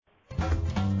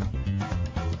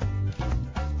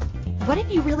what if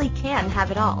you really can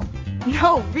have it all?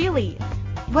 No, really.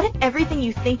 What if everything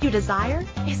you think you desire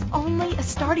is only a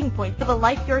starting point for the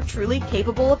life you're truly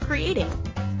capable of creating?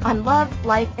 On Love,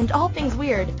 Life, and All Things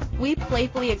Weird, we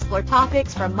playfully explore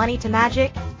topics from money to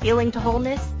magic, healing to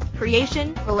wholeness,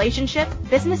 creation, relationship,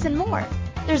 business, and more.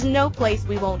 There's no place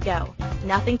we won't go.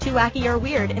 Nothing too wacky or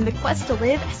weird in the quest to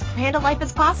live as grand a life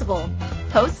as possible.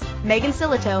 Hosts Megan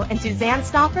Silito and Suzanne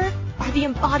Stoffer are the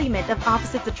embodiment of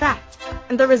opposites attract,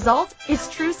 and the result is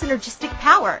true synergistic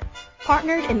power.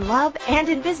 Partnered in love and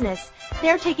in business,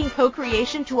 they're taking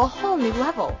co-creation to a whole new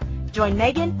level. Join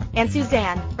Megan and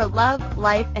Suzanne for Love,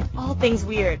 Life, and All Things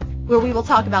Weird, where we will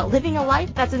talk about living a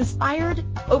life that's inspired,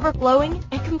 overflowing,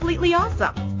 and completely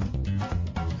awesome.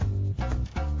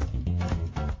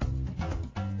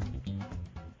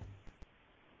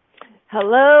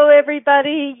 Hello,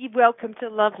 everybody. Welcome to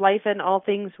Love, Life, and All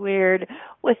Things Weird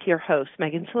with your hosts,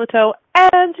 Megan Silito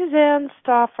and Suzanne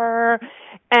Stoffer.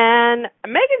 And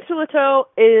Megan Silito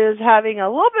is having a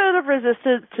little bit of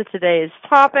resistance to today's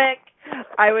topic.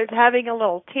 I was having a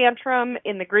little tantrum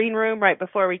in the green room right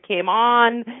before we came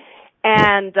on.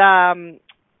 And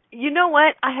you know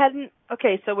what?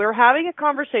 So we were having a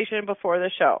conversation before the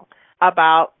show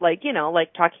about,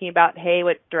 talking about, hey,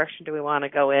 what direction do we want to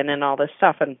go in and all this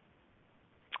stuff.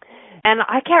 And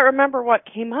I can't remember what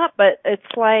came up, but it's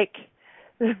like,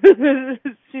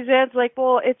 Suzanne's like,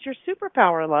 well, it's your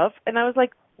superpower, love. And I was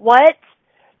like, what?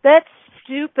 That's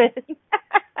stupid.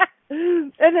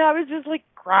 And I was just like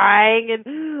crying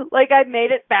and like I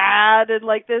made it bad and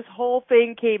like this whole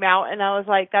thing came out and I was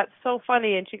like, that's so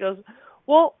funny. And she goes,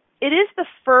 well, it is the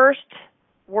first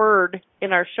word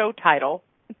in our show title.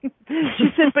 She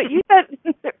said, but you tend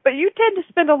to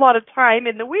spend a lot of time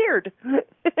in the weird.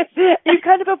 You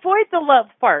kind of avoid the love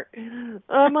part.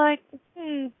 I'm like,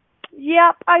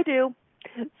 yep, I do.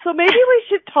 So maybe we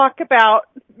should talk about,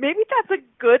 maybe that's a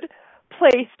good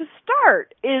place to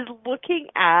start, is looking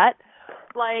at,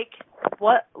 like,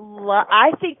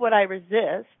 I think what I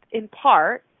resist, in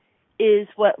part, is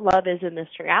what love is in this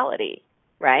reality,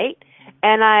 right?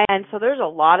 And so there's a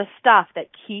lot of stuff that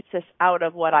keeps us out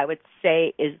of what I would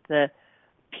say is the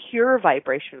pure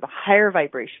vibration, the higher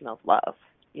vibration of love.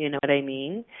 You know what I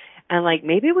mean? And like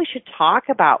maybe we should talk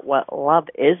about what love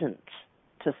isn't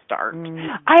to start.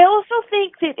 I also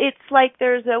think that it's like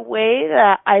there's a way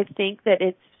that I think that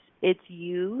it's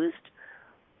used,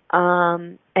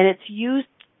 and it's used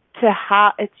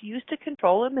to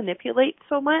control and manipulate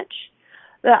so much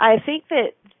that I think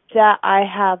that I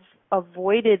have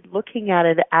avoided looking at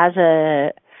it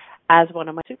as one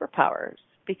of my superpowers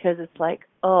because it's like,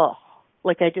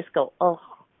 I just go,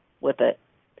 with it.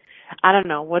 I don't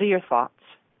know. What are your thoughts?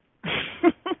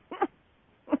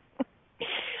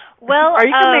 Well, are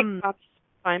you going to make thoughts?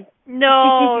 Fine.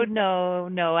 No.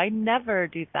 I never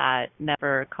do that.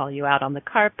 Never call you out on the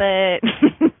carpet.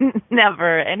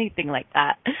 Never anything like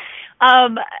that.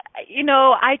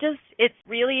 It's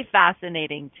really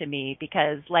fascinating to me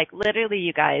because, like, literally,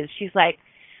 you guys, she's like,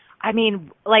 I've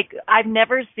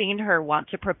never seen her want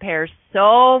to prepare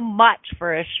so much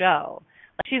for a show.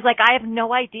 She's like, I have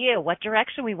no idea what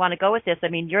direction we want to go with this. I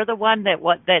mean, you're the one that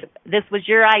this was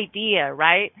your idea,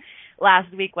 right?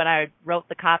 Last week when I wrote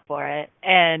the cop for it.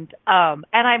 And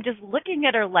I'm just looking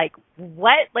at her like,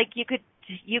 what? Like you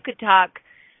could talk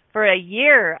for a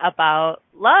year about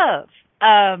love.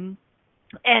 And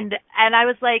I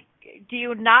was like, do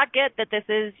you not get that this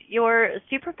is your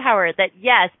superpower? That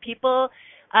yes, people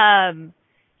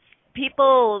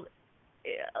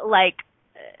like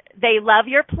they love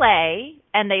your play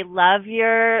and they love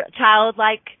your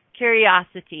childlike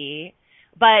curiosity,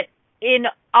 but in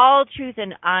all truth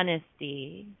and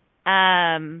honesty,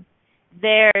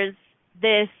 there's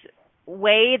this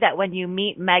way that when you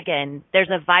meet Megan, there's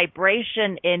a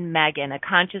vibration in Megan, a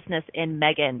consciousness in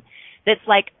Megan that's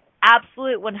like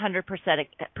absolute 100%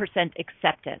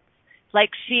 acceptance.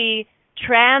 Like she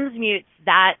transmutes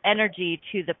that energy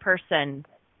to the person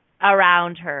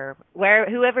around her,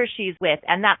 whoever she's with,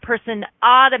 and that person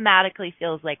automatically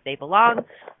feels like they belong,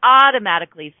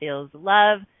 automatically feels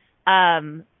love,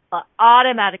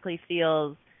 automatically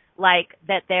feels like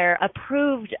that they're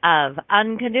approved of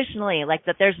unconditionally, like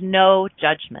that there's no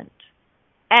judgment.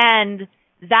 And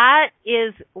that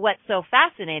is what's so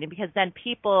fascinating because then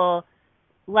people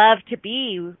love to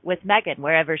be with Megan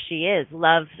wherever she is,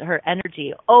 love her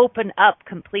energy, open up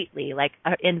completely. Like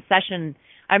in session,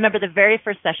 I remember the very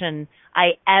first session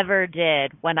I ever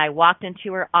did when I walked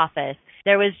into her office,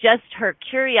 there was just her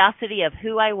curiosity of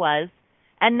who I was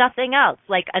and nothing else,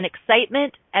 like an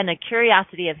excitement and a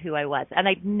curiosity of who I was. And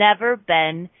I'd never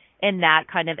been in that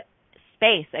kind of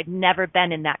space. I'd never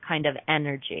been in that kind of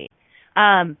energy.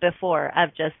 before, of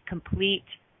just complete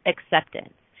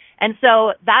acceptance. And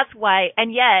so that's why,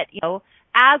 and yet,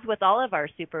 as with all of our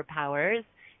superpowers,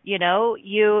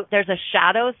 there's a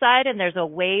shadow side and there's a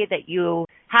way that you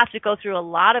have to go through a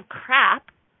lot of crap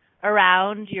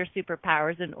around your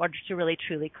superpowers in order to really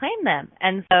truly claim them.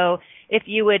 And so if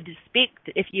you would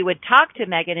talk to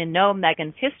Megan and know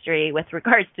Megan's history with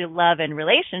regards to love and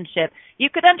relationship, you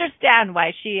could understand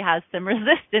why she has some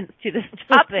resistance to this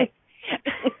topic.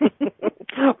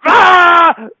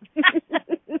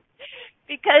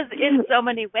 Because in so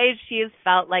many ways she has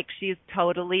felt like she's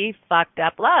totally fucked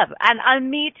up love. And on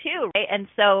me too, right? And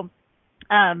so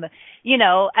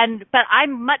but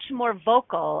I'm much more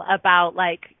vocal about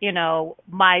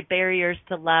my barriers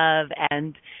to love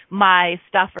and my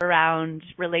stuff around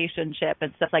relationship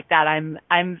and stuff like that.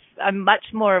 I'm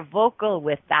much more vocal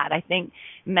with that. I think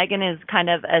Megan is kind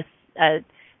of a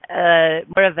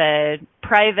more of a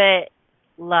private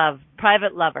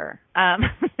lover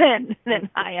than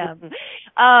I am.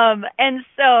 And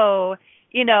so,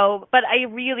 but I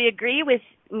really agree with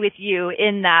you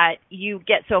in that you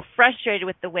get so frustrated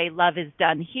with the way love is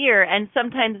done here. And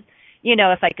sometimes,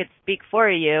 if I could speak for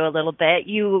you a little bit,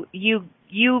 you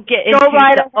get into Go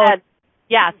right ahead.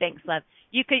 Yeah, thanks, love.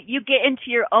 You get into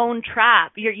your own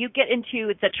trap. You get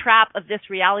into the trap of this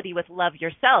reality with love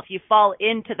yourself. You fall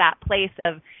into that place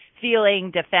of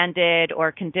feeling defended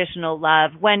or conditional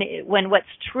love when what's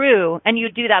true, and you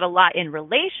do that a lot in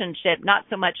relationship, not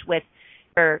so much with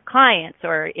your clients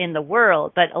or in the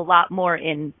world, but a lot more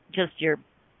in just your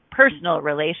personal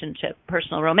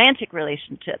romantic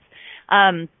relationships.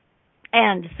 And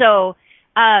so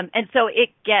it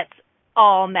gets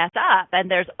all messed up, and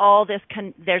there's all this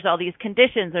there's all these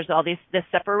conditions, there's all this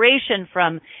separation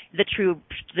from the true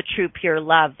pure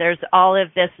love. There's all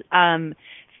of this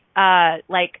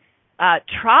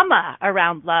trauma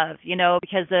around love,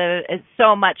 because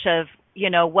so much of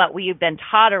what we've been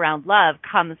taught around love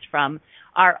comes from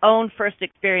our own first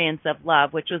experience of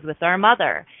love, which was with our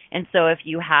mother. And so if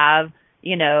you have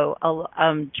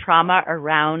trauma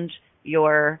around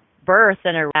your birth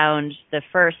and around the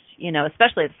first,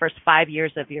 especially the first 5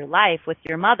 years of your life with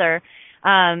your mother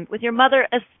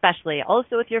especially,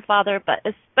 also with your father, but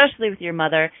especially with your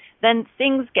mother, then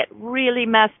things get really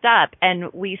messed up,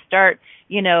 and we start,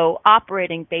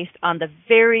 operating based on the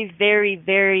very, very,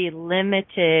 very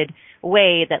limited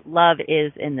way that love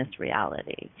is in this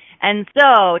reality. And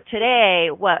so today,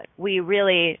 what we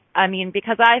really,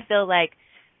 because I feel like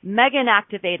Megan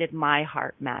activated my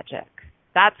heart magic.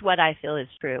 That's what I feel is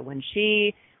true. When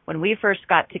we first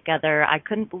got together, I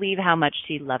couldn't believe how much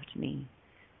she loved me.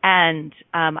 And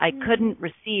I couldn't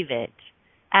receive it.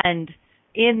 And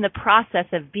in the process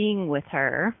of being with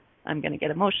her, I'm going to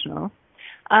get emotional,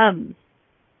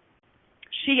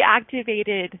 she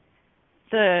activated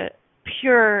the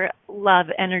pure love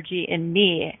energy in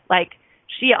me. Like,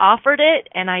 she offered it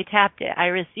and I tapped it. I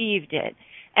received it.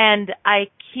 And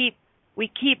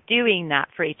we keep doing that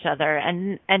for each other.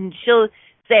 And she'll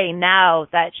say now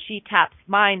that she taps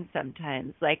mine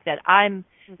sometimes, like that I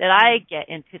get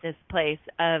into this place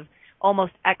of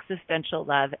almost existential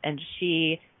love, and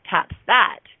she taps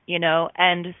that,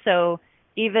 and so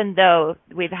even though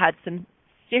we've had some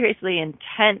seriously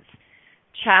intense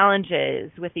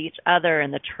challenges with each other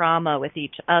and the trauma with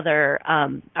each other,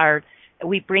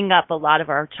 we bring up a lot of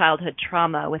our childhood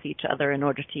trauma with each other in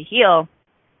order to heal.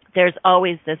 There's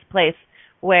always this place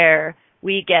where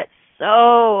we get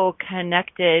so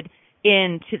connected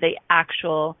into the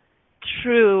actual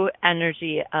true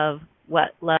energy of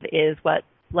what love is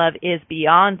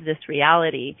beyond this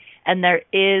reality. And there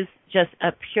is just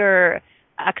a pure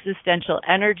existential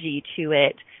energy to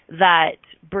it that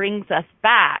brings us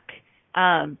back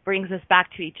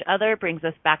to each other, brings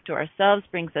us back to ourselves,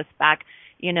 brings us back,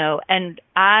 and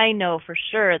I know for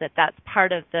sure that that's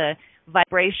part of the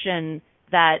vibration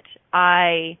that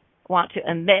I want to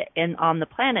emit on the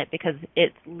planet, because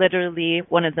it's literally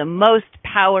one of the most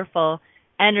powerful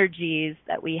energies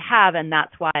that we have, and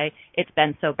that's why it's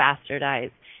been so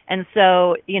bastardized. And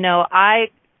so,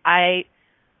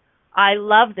 I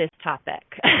love this topic.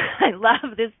 I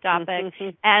love this topic,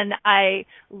 and I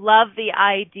love the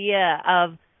idea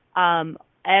of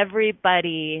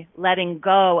everybody letting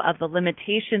go of the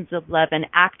limitations of love and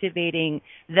activating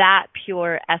that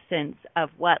pure essence of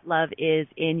what love is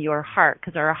in your heart,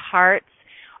 because our hearts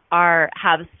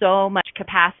have so much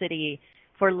capacity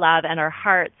for love, and our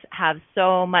hearts have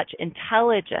so much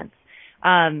intelligence.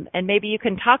 And maybe you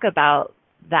can talk about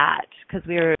that, because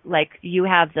you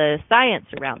have the science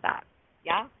around that.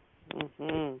 Yeah?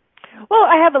 Mm-hmm. Well,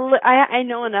 I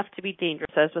know enough to be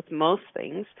dangerous, as with most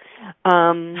things,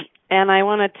 and I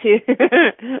wanted to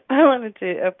I wanted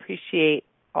to appreciate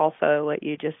also what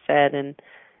you just said,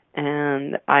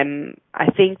 and I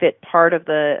think that part of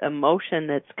the emotion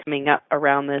that's coming up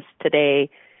around this today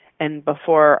and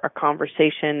before our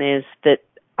conversation is that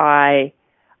I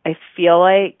feel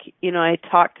like, I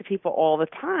talk to people all the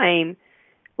time,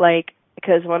 like,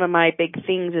 because one of my big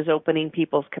things is opening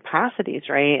people's capacities,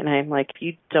 right? And I'm like, if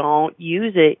you don't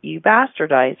use it, you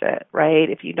bastardize it, right?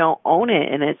 If you don't own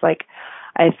it. And it's like,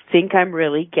 I think I'm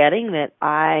really getting that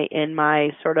in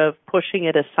my sort of pushing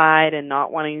it aside and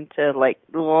not wanting to, like,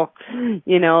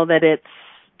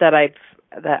 that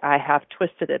I have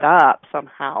twisted it up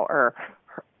somehow or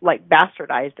like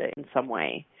bastardized it in some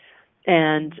way.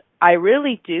 And I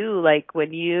really do like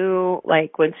when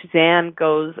Suzanne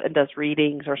goes and does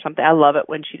readings or something. I love it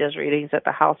when she does readings at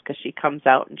the house because she comes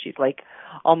out and she's like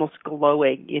almost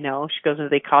glowing, She goes into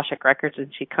the Akashic Records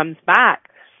and she comes back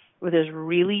with this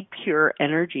really pure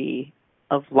energy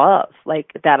of love,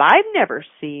 like that I've never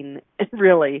seen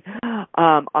really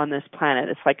on this planet.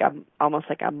 It's like almost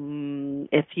like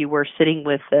if you were sitting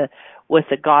with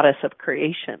the goddess of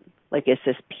creation. Like it's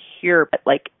this pure but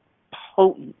like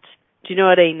potent. Do you know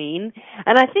what I mean?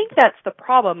 And I think that's the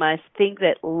problem. I think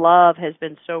that love has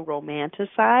been so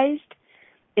romanticized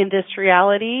in this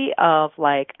reality of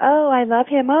like, oh, I love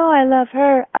him. Oh, I love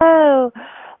her. Oh,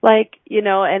 like,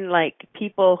 and like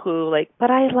people who like,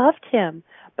 but I loved him,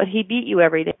 but he beat you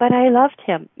every day, but I loved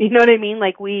him. You know what I mean?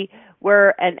 Like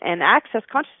and Access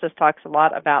Consciousness talks a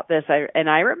lot about this. I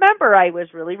remember I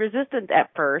was really resistant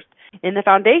at first. In the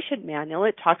Foundation Manual,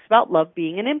 it talks about love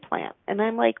being an implant. And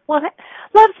I'm like, what?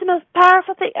 Love's the most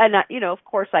powerful thing. And, of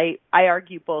course, I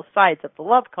argue both sides of the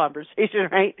love conversation,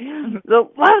 right? The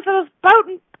love's the most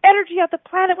potent energy of the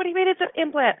planet. What do you mean it's an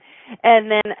implant?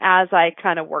 And then as I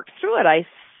kind of worked through it, I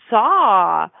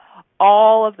saw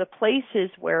all of the places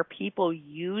where people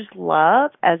use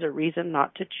love as a reason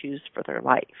not to choose for their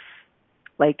life.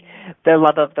 Like the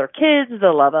love of their kids,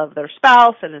 the love of their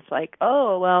spouse, and it's like,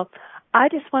 oh, well, I'm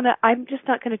just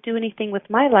not going to do anything with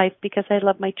my life because I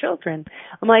love my children.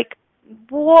 I'm like,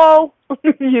 whoa,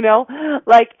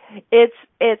 like it's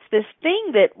this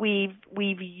thing that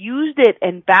we've used it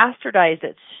and bastardized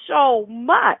it so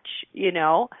much,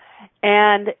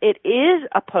 and it is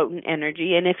a potent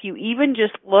energy. And if you even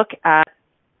just look at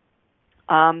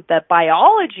the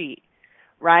biology,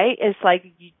 right? It's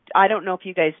like, I don't know if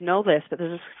you guys know this, but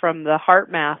this is from the heart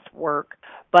math work,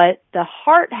 but the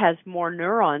heart has more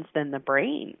neurons than the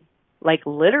brain, like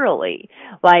literally.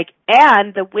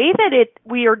 And the way that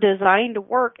we are designed to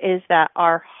work is that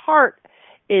our heart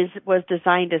was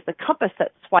designed as the compass.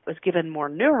 That's why it was given more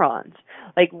neurons.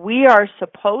 Like we are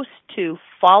supposed to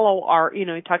follow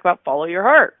you talk about follow your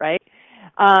heart, right?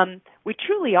 We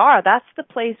truly are. That's the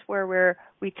place where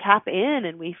we tap in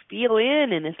and we feel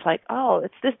in, and it's like, oh,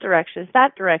 it's this direction, it's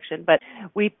that direction. But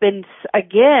we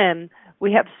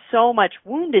have so much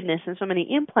woundedness and so many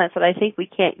implants that I think we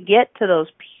can't get to those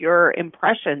pure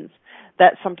impressions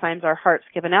that sometimes our heart's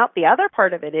given out. The other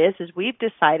part of it is we've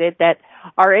decided that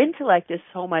our intellect is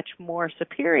so much more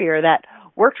superior that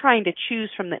we're trying to choose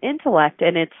from the intellect,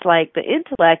 and it's like the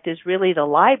intellect is really the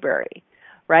library,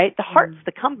 right? The heart's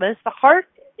the compass. The heart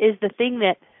is the thing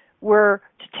that we're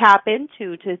to tap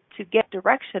into to get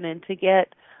direction and to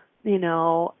get,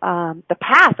 the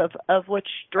path of which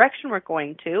direction we're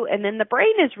going to. And then the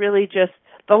brain is really just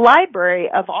the library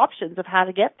of options of how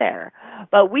to get there.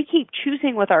 But we keep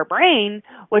choosing with our brain,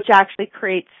 which actually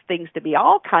creates things to be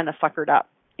all kind of fuckered up,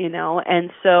 And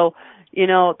so,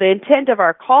 the intent of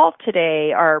our call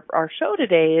today, our show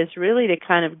today, is really to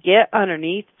kind of get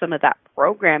underneath some of that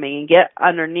programming and get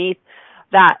underneath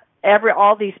that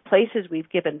all these places we've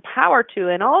given power to,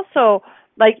 and also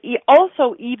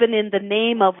even in the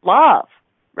name of love,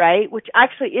 right? Which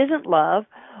actually isn't love.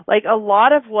 Like a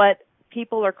lot of what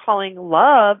people are calling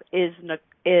love is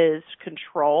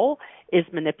control, is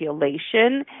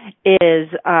manipulation, is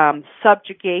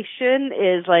subjugation,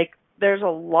 is like there's a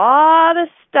lot of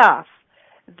stuff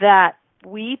that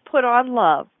we put on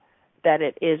love that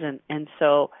it isn't. And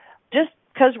so just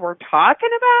because we're talking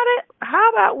about it, how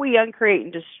about we uncreate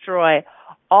and destroy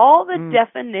all the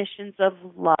definitions of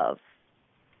love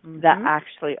that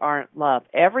actually aren't love?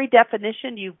 Every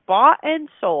definition you've bought and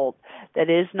sold that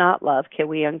is not love, can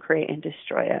we uncreate and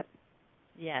destroy it?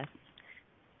 Yes.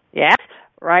 Yes?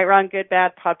 Right, wrong, good,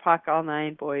 bad, pod, poc, all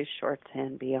nine, boys, shorts,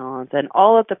 and beyonds, and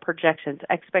all of the projections,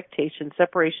 expectations,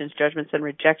 separations, judgments, and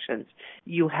rejections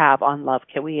you have on love,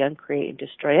 can we uncreate and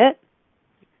destroy it?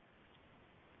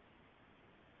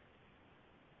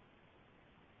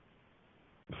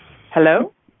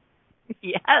 Hello?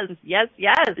 Yes, yes,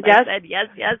 yes. Yes. I said yes,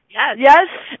 yes, yes. Yes.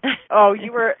 Oh,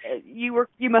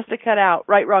 you must have cut out.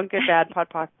 Right, wrong, good, bad, pot,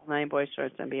 pot, nine, boys,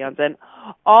 shorts, and beyonds. And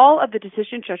all of the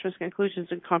decision judgments, conclusions,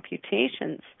 and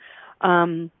computations,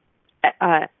 what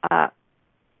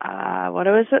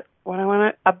was it?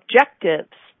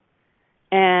 Objectives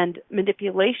and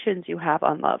manipulations you have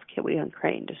on love, can we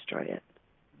uncreate and destroy it?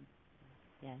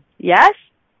 Yes. Yes?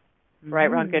 Mm-hmm.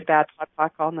 Right, wrong, good, bad, pot,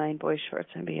 pot, all nine, boys, shorts,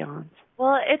 and beyonds.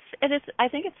 Well, I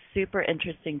think it's super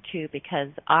interesting too because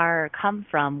our come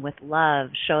from with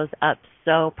love shows up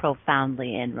so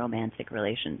profoundly in romantic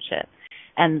relationships.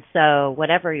 And so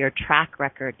whatever your track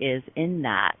record is in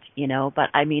that, but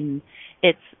I mean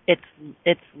it's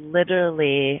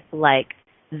literally like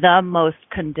the most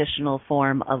conditional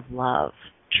form of love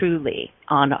truly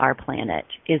on our planet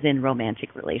is in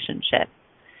romantic relationships.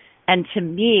 And to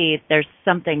me there's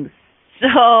something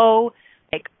so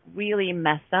like really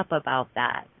messed up about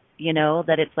that,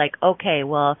 that it's like, okay,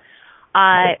 well,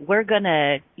 we're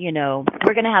gonna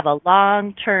have a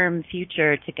long-term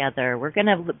future together. We're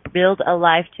gonna build a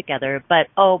life together. But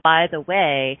oh, by the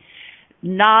way,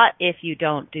 not if you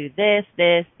don't do this,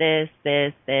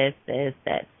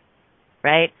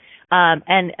 right?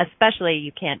 And especially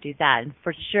you can't do that, and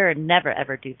for sure, never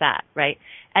ever do that, right?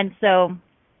 And so,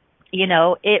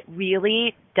 it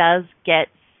really does get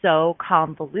so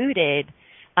convoluted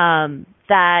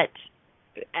that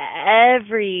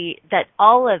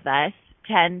all of us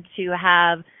tend to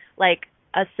have like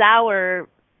a sour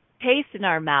taste in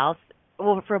our mouth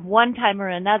from one time or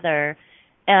another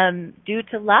due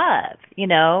to love,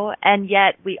 and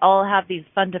yet we all have these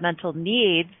fundamental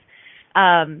needs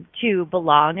to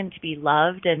belong and to be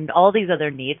loved and all these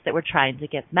other needs that we're trying to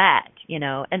get met,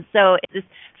 and so it's this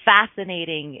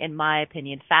fascinating, in my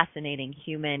opinion, fascinating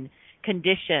human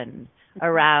condition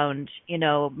around,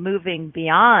 moving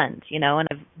beyond, and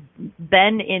I've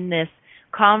been in this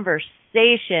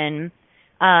conversation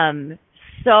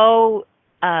so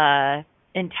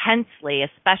intensely,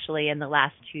 especially in the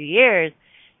last 2 years,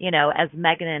 as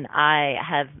Megan and I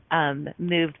have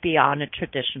moved beyond a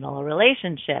traditional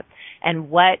relationship. And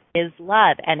what is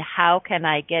love? And how can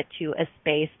I get to a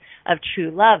space of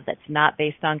true love that's not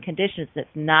based on conditions,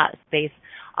 that's not based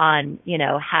on,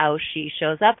 how she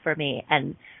shows up for me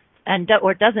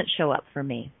or doesn't show up for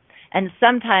me. And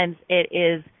sometimes it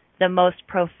is the most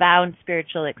profound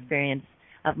spiritual experience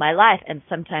of my life. And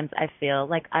sometimes I feel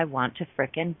like I want to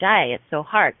frickin' die. It's so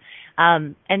hard.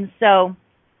 And so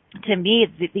to me,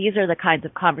 these are the kinds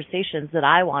of conversations that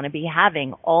I want to be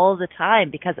having all the time,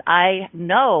 because I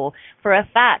know for a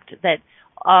fact that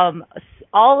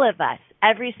all of us,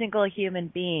 every single human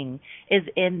being, is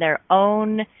in their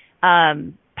own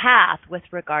path with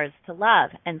regards to love.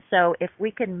 And so if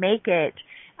we can make it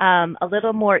a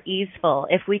little more easeful,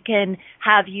 if we can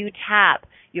have you tap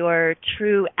your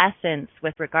true essence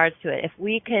with regards to it, if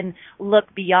we can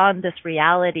look beyond this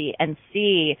reality and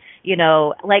see,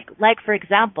 like for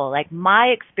example, like my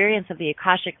experience of the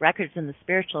Akashic Records in the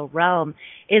spiritual realm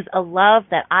is a love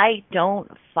that I don't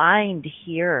find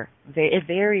here very,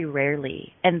 very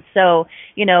rarely. And so,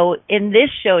 in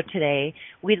this show today,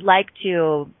 we'd like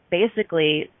to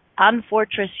basically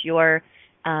unfortress your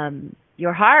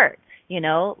heart,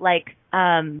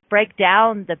 break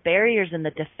down the barriers and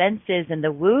the defenses and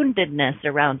the woundedness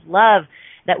around love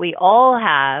that we all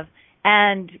have,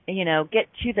 and, get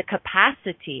to the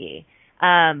capacity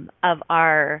of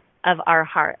our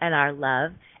heart and our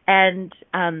love, and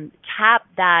tap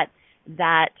that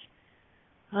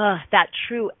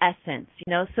true essence,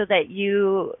 so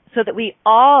that we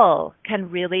all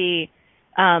can really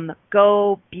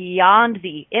go beyond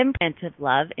the imprint of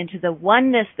love into the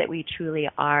oneness that we truly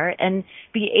are, and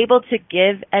be able to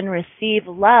give and receive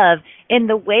love in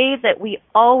the way that we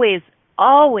always,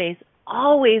 always,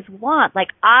 always want.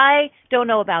 Like, I don't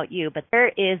know about you, but there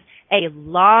is a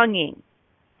longing.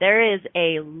 There is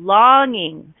a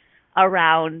longing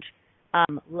around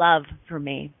love for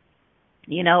me.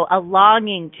 A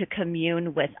longing to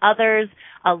commune with others,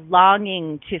 a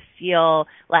longing to feel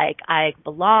like I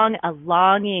belong, a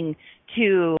longing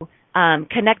to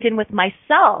connect in with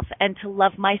myself and to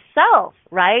love myself,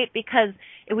 right? Because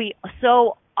we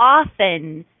so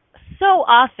often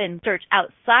search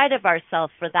outside of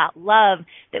ourselves for that love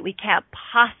that we can't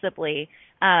possibly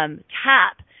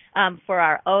tap for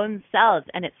our own selves.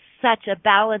 And it's such a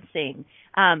balancing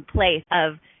place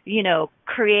of,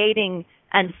 creating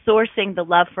and sourcing the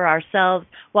love for ourselves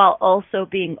while also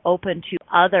being open to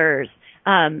others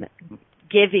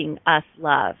giving us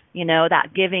love,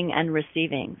 that giving and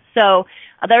receiving. So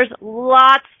there's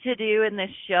lots to do in this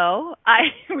show.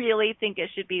 I really think it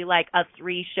should be like a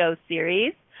 3-show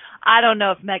series I don't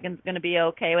know if Megan's going to be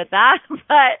okay with that,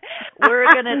 but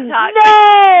we're going to talk.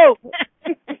 No!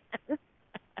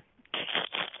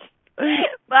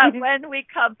 But when we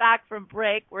come back from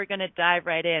break, we're going to dive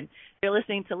right in. You're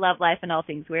listening to Love, Life, and All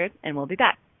Things Weird, and we'll be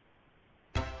back.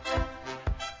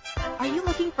 Are you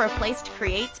looking for a place to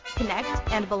create, connect,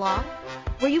 and belong?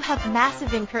 Where you have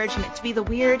massive encouragement to be the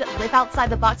weird, live outside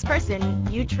the box person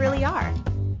you truly are.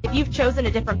 If you've chosen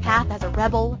a different path as a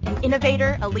rebel, an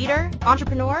innovator, a leader,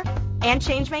 entrepreneur, and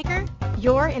changemaker,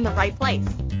 you're in the right place.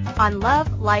 On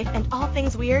Love, Life, and All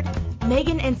Things Weird,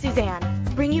 Megan and Suzanne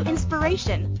bring you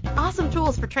inspiration, awesome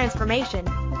tools for transformation,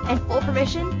 and full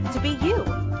permission to be you.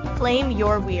 Claim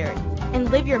your weird and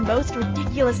live your most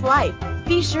ridiculous life.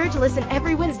 Be sure to listen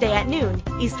every Wednesday at noon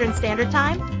Eastern Standard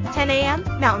Time, 10 a.m.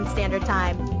 Mountain Standard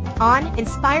Time on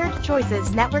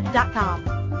InspiredChoicesNetwork.com.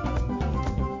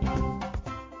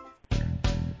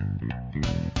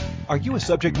 Are you a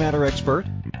subject matter expert?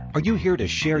 Are you here to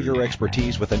share your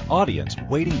expertise with an audience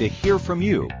waiting to hear from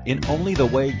you in only the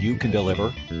way you can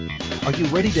deliver? Are you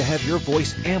ready to have your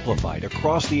voice amplified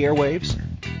across the airwaves?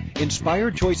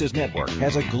 Inspired Choices Network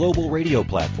has a global radio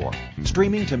platform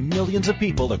streaming to millions of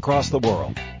people across the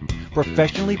world.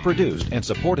 Professionally produced and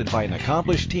supported by an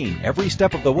accomplished team every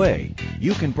step of the way,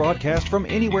 you can broadcast from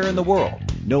anywhere in the world,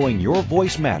 knowing your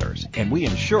voice matters, and we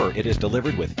ensure it is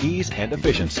delivered with ease and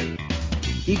efficiency.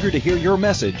 Eager to hear your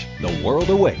message, the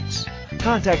world awaits.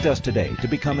 Contact us today to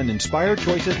become an Inspired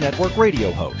Choices Network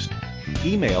radio host.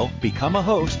 Email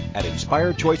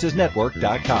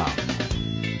becomeahost@inspiredchoicesnetwork.com.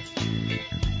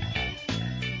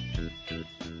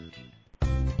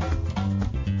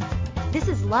 This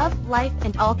is Love, Life,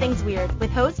 and All Things Weird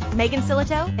with hosts Megan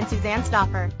Silito and Suzanne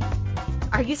Stoffer.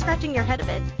 Are you scratching your head a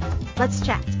bit? Let's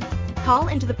chat. Call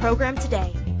into the program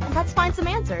today, and let's find some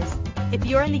answers. If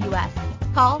you're in the U.S.,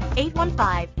 call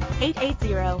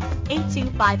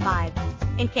 815-880-8255.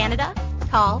 In Canada,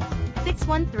 call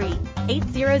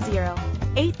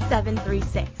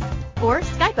 613-800-8736. Or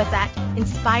Skype us at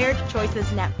Inspired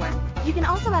Choices Network. You can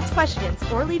also ask questions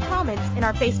or leave comments in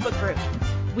our Facebook group,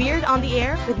 Weird on the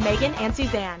Air with Megan and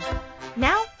Suzanne.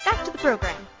 Now, back to the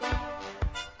program.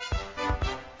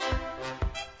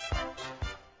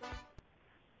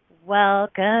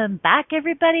 Welcome back,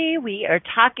 everybody. We are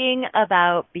talking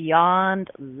about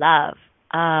beyond love,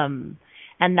 and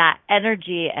that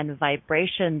energy and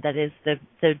vibration that is the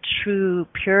true,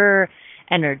 pure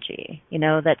energy,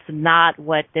 that's not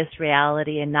what this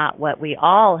reality and not what we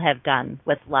all have done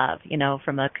with love,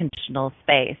 from a conditional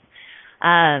space.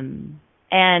 And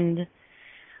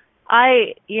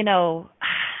I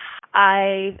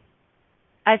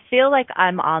feel like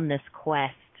I'm on this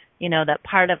quest, that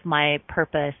part of my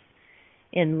purpose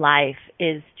in life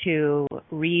is to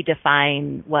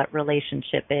redefine what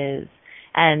relationship is,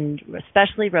 and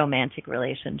especially romantic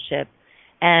relationship,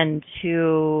 and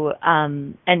to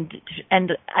and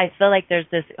I feel like there's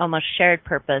this almost shared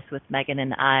purpose with Megan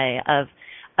and I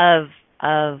of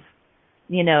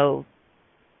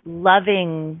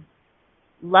loving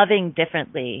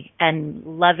differently and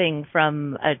loving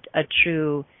from a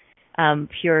true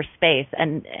pure space,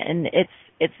 and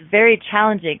it's very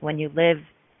challenging when you live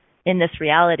in this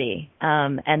reality,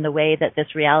 and the way that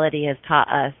this reality has taught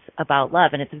us about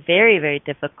love. And it's very, very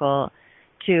difficult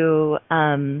to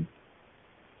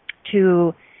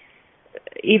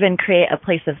even create a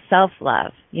place of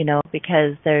self-love,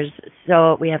 because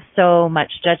we have so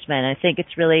much judgment. I think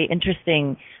it's really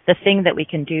interesting. The thing that we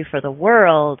can do for the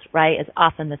world, right, is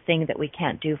often the thing that we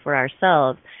can't do for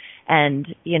ourselves.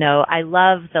 And, I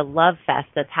love the love fest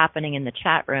that's happening in the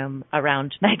chat room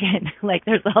around Megan. Like,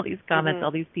 there's all these comments,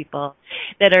 all these people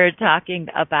that are talking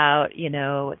about,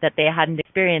 that they hadn't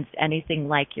experienced anything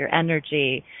like your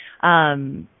energy,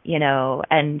 and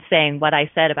saying what I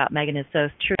said about Megan is so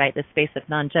true, right? The space of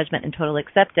non-judgment and total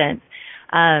acceptance.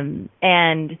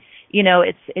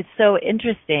 It's so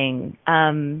interesting,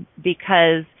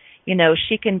 because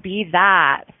she can be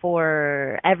that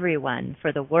for everyone,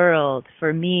 for the world,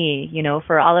 for me,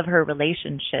 for all of her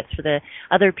relationships, for the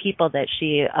other people that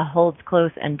she holds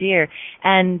close and dear.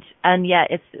 And yet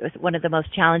it's one of the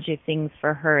most challenging things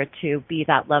for her to be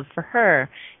that love for her,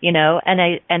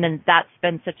 and that's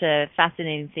been such a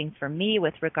fascinating thing for me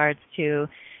with regards to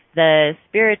the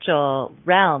spiritual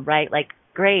realm, right? Like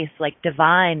grace, like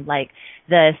divine, like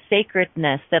the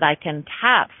sacredness that I can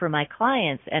tap for my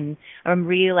clients. And I'm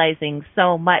realizing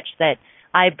so much that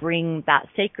I bring that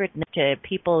sacredness to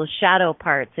people's shadow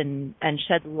parts and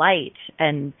shed light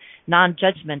and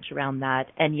non-judgment around that.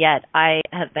 And yet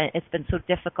it's been so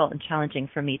difficult and challenging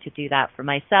for me to do that for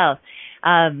myself.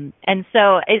 And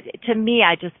so to me,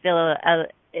 I just feel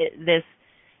this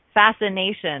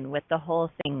fascination with the whole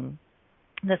thing,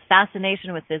 this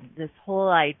fascination with this whole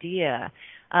idea.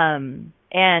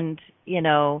 And, you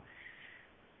know,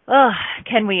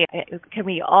 can we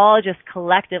all just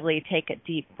collectively take a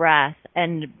deep breath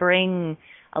and bring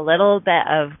a little bit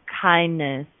of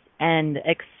kindness and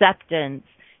acceptance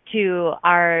to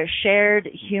our shared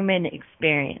human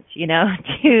experience, you know,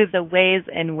 to the ways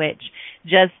in which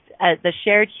just the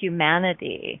shared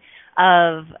humanity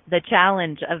of the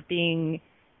challenge of being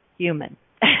human,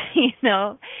 you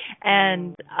know,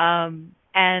 and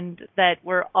that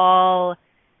we're all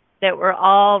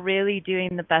really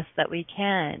doing the best that we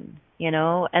can, you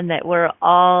know, and that we're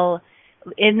all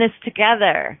in this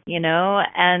together, you know,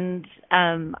 and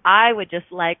I would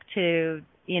just like to,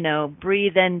 you know,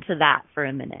 breathe into that for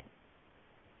a minute.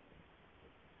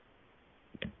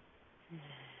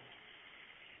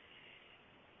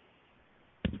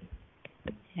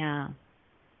 Yeah.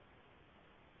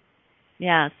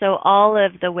 Yeah, so all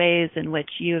of the ways in which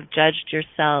you've judged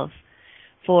yourself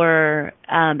for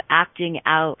acting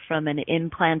out from an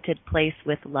implanted place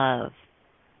with love.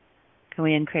 Can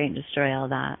we uncreate and destroy all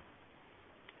that?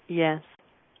 Yes.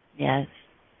 Yes.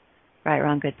 Right,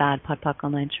 wrong, good, bad, pod, poc,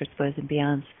 online, shirts, boys, and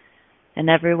beyonds. And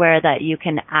everywhere that you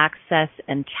can access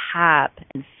and tap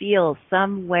and feel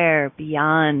somewhere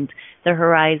beyond the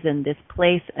horizon, this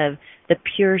place of the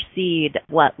pure seed,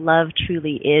 what love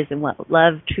truly is and what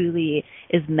love truly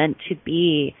is meant to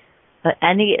be. But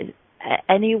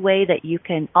any way that you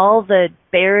can, all the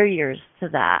barriers to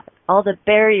that, all the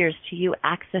barriers to you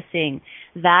accessing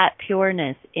that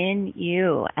pureness in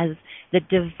you as the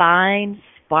divine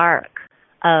spark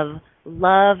of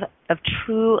love, of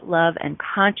true love and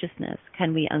consciousness,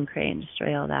 can we uncreate and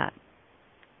destroy all that?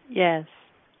 Yes.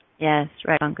 Yes,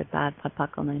 right, wrong, good, bad, pod,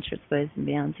 poc, online, shirts, boys, and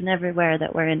beyonds, and everywhere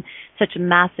that we're in such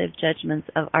massive judgments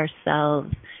of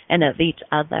ourselves and of each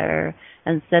other,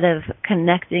 instead of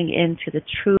connecting into the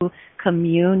true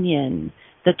communion,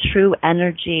 the true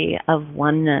energy of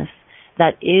oneness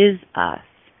that is us,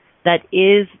 that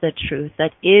is the truth,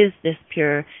 that is this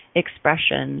pure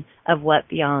expression of what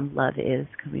beyond love is.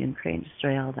 Can we uncreate and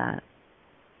destroy all that?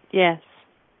 Yes.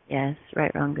 Yes,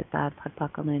 right, wrong, good, bad, pod,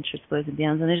 poc, online, shirts, boys, and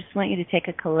beyonds. And I just want you to take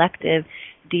a collective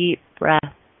deep breath,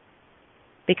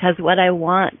 because what I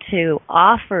want to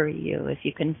offer you, if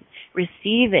you can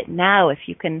receive it now, if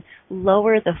you can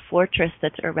lower the fortress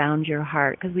that's around your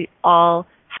heart, because we all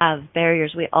have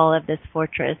barriers, we all have this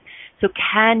fortress. So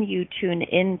can you tune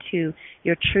into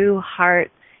your true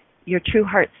heart, your true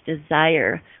heart's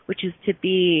desire, which is to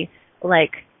be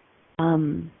like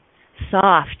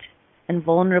soft and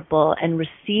vulnerable and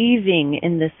receiving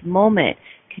in this moment?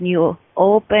 Can you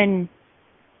open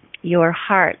your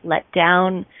heart, let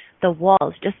down the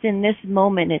walls? Just in this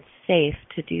moment, it's safe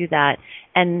to do that,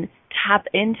 and tap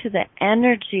into the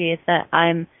energy that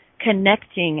I'm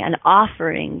connecting and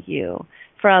offering you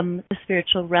from the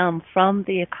spiritual realm, from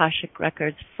the Akashic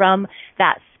records, from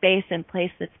that space and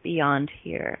place that's beyond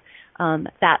here.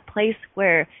 That place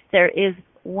where there is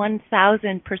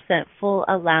 1,000% full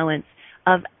allowance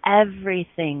of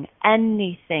everything,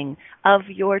 anything of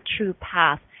your true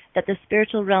path, that the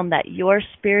spiritual realm, that your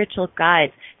spiritual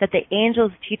guides, that the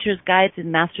angels, teachers, guides,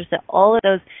 and masters, that all of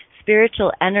those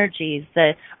spiritual energies,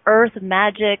 the earth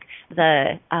magic,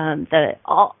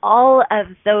 all of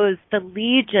those, the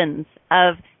legions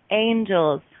of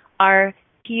angels are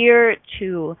here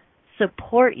to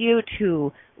support you,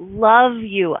 to love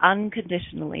you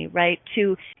unconditionally, right?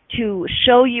 To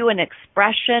show you an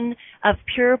expression of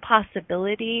pure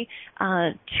possibility,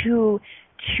 to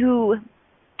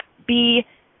be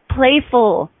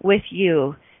playful with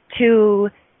you, to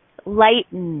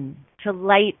lighten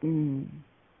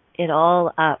it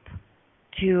all up,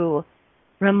 to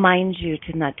remind you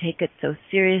to not take it so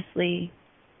seriously,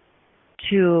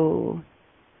 to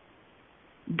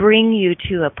bring you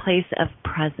to a place of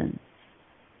presence,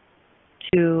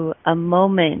 to a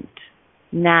moment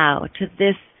now, to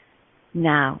this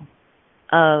now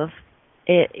of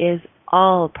it is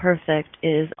all perfect, it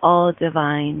is all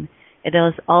divine, it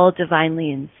is all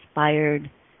divinely inspired,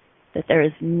 that there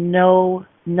is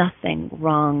nothing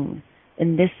wrong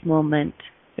in this moment.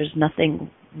 There's nothing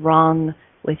wrong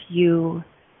with you.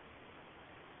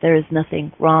 There is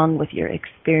nothing wrong with your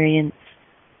experience.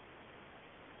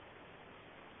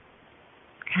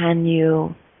 Can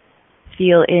you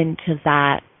feel into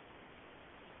that?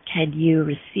 Can you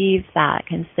receive that?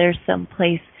 Is there some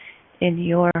place in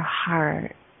your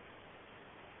heart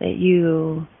that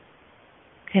you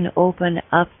can open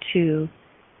up to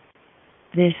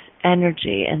this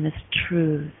energy and this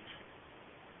truth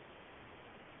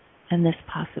and this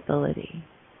possibility?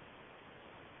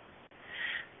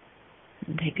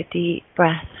 And take a deep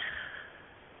breath.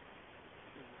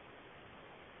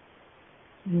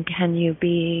 And can you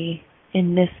be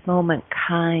in this moment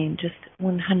kind, just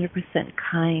 100%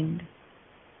 kind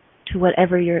to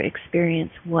whatever your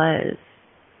experience was,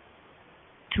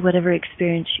 to whatever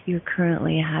experience you're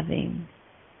currently having,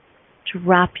 to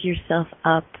wrap yourself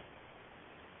up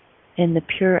in the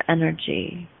pure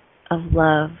energy of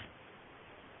love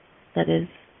that is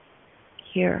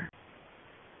here.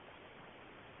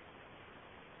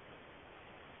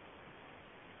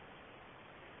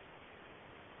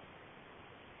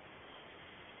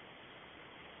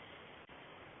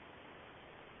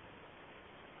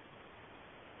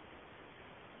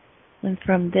 And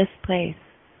from this place,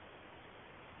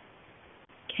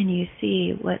 can you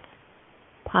see what's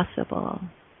possible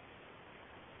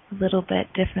a little bit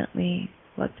differently,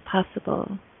 what's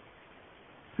possible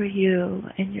for you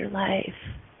in your life?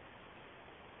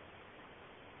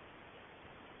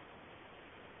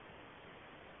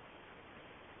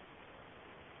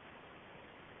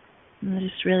 And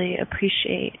just really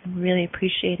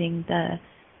appreciating the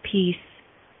peace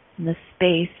and the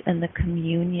space and the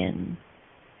communion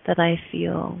that I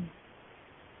feel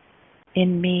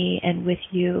in me and with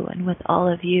you and with all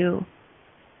of you,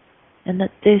 and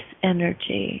that this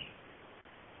energy,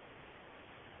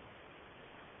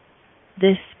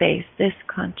 this space, this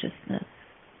consciousness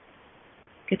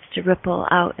gets to ripple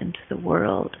out into the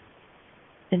world.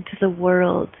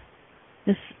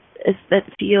 This is that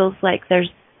feels like there's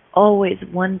always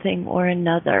one thing or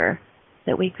another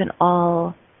that we can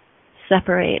all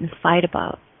separate and fight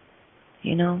about,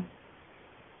 you know?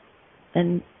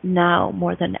 And now,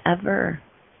 more than ever,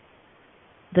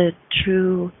 the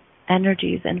true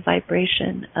energies and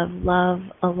vibration of love,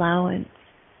 allowance,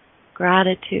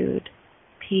 gratitude,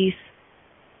 peace,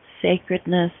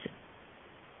 sacredness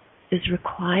is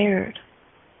required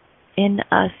in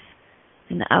us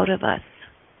and out of us.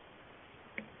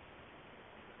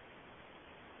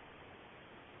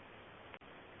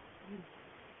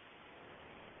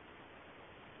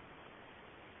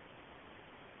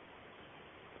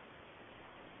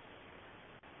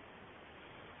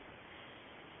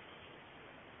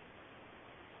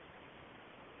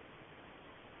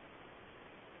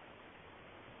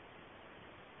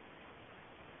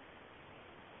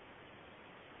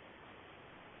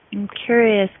 I'm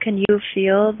curious, can you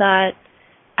feel that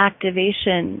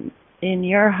activation in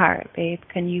your heart, babe?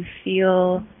 Can you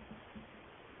feel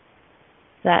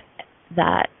that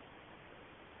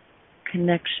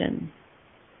connection?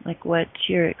 Like, what's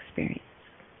your experience?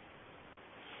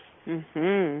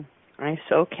 I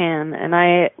so can. And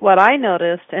what I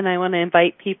noticed, and I want to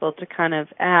invite people to kind of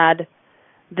add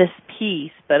this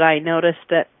piece, but I noticed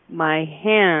that my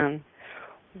hand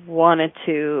wanted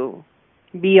to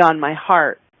be on my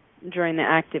heart during the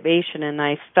activation, and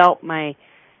I felt my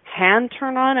hand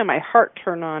turn on and my heart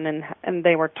turn on, and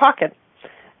they were talking.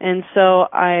 And so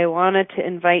I wanted to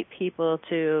invite people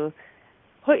to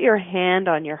put your hand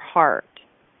on your heart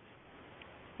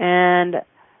and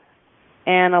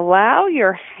allow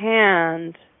your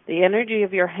hand, the energy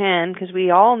of your hand, because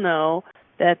we all know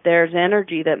that there's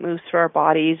energy that moves through our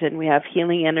bodies, and we have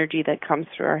healing energy that comes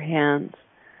through our hands.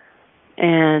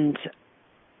 And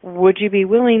would you be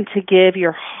willing to give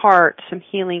your heart some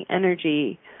healing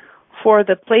energy for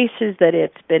the places that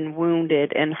it's been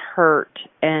wounded and hurt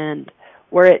and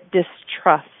where it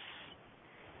distrusts?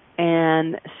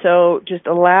 And so just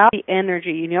allow the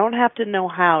energy. You don't have to know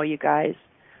how, you guys.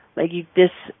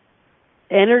 This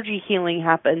energy healing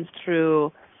happens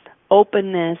through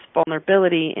openness,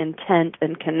 vulnerability, intent,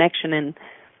 and connection. And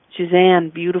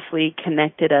Suzanne beautifully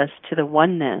connected us to the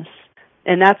oneness.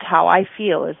 And that's how I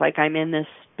feel, is like I'm in this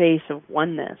space of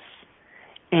oneness.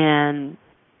 And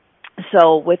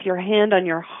so with your hand on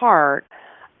your heart,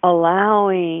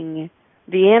 allowing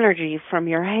the energy from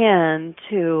your hand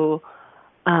to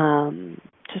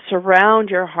surround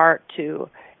your heart, to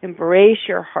embrace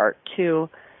your heart, to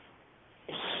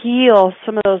heal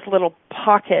some of those little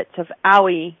pockets of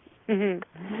owie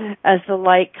as the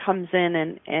light comes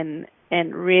in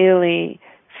and really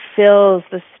fills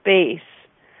the space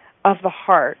of the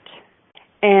heart.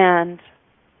 And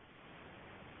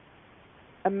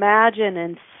imagine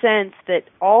and sense that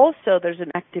also there's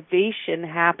an activation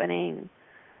happening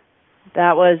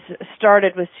that was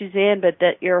started with Suzanne, but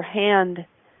that your hand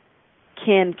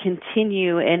can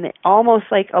continue, and almost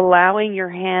like allowing your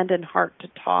hand and heart to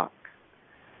talk,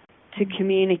 to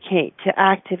communicate, to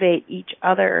activate each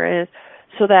other,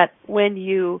 so that when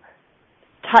you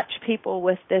touch people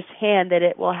with this hand, that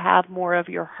it will have more of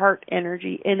your heart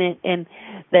energy in it, and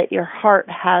that your heart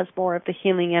has more of the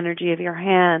healing energy of your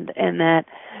hand, and that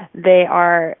they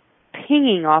are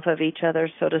pinging off of each other,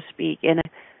 so to speak, in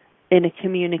a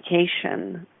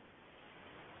communication.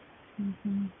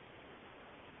 Mm-hmm.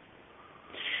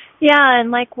 Yeah, and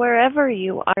like wherever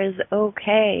you are is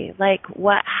okay. Like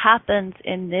what happens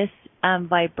in this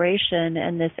vibration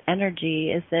and this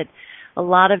energy is that a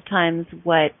lot of times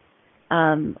what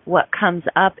comes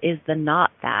up is the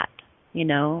not that, you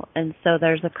know. And so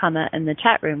there's a comment in the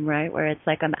chat room, right, where it's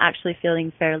like I'm actually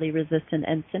feeling fairly resistant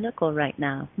and cynical right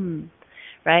now.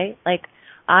 Right? Like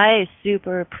I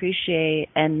super appreciate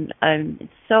and I'm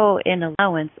so in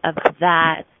allowance of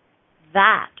that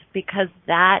because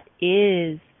that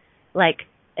is like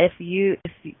if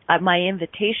my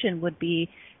invitation would be,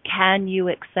 can you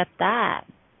accept that?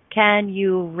 Can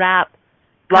you wrap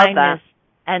kindness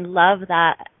and love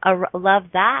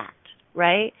that,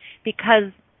 right?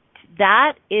 Because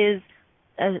that is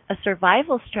a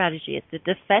survival strategy. It's a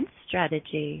defense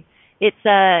strategy. It's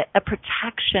a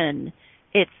protection.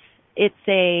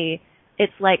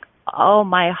 It's like, oh,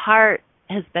 my heart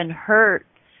has been hurt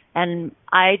and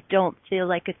I don't feel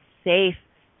like it's safe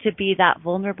to be that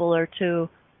vulnerable or to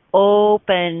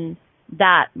open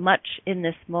that much in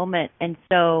this moment. And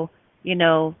so, you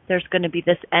know, there's going to be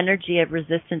this energy of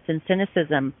resistance and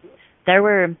cynicism.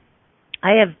 I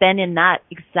have been in that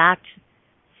exact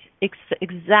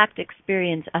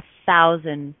experience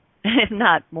 1,000, if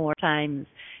not more times.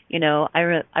 You know, I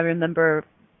remember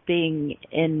being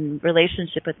in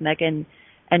relationship with Megan,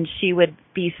 and she would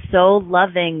be so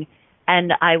loving,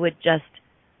 and I would just,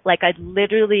 like, I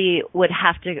literally would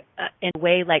have to, in a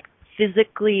way, like,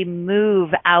 physically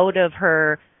move out of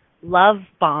her love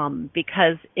bomb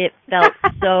because it felt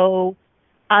so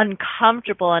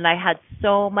uncomfortable, and I had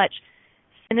so much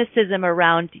cynicism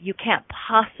around, you can't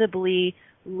possibly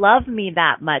love me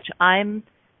that much. I'm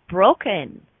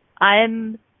broken.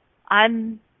 I'm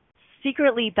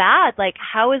secretly bad. Like,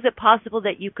 how is it possible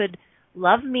that you could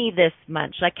love me this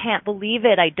much? I can't believe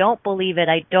it. I don't believe it.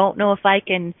 I don't know if I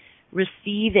can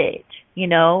receive it, you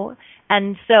know?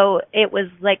 And so it was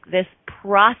like this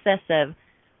process of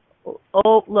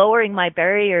lowering my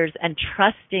barriers and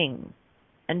trusting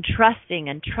and trusting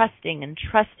and trusting and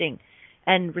trusting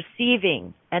and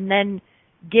receiving and then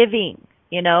giving,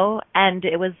 you know? And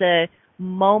it was a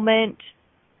moment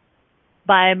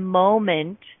by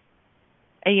moment,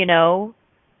 you know,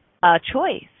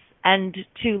 choice, and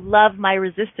to love my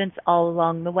resistance all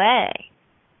along the way.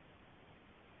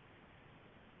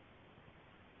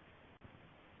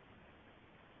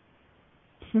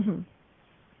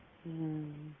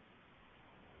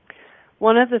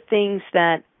 One of the things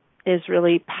that is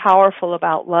really powerful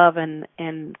about love,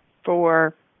 and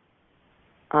for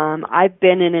I've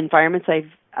been in environments,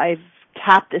 I've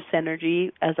tapped this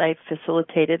energy as I've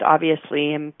facilitated,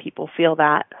 obviously, and people feel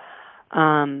that.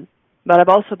 But I've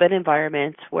also been in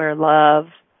environments where love,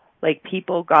 like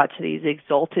people got to these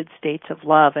exalted states of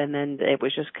love, and then it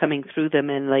was just coming through them,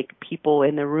 and like people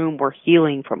in the room were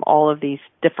healing from all of these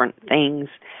different things.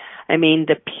 I mean,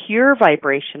 the pure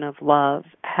vibration of love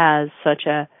has such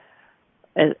a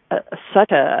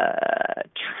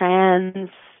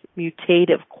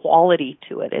transmutative quality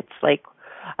to it. It's like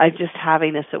I'm just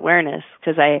having this awareness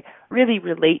because I really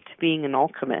relate to being an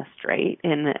alchemist, right?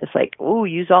 And it's like, oh,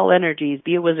 use all energies,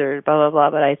 be a wizard, blah, blah,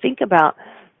 blah. But I think about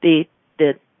the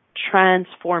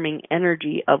transforming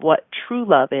energy of what true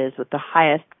love is, what the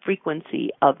highest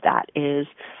frequency of that is,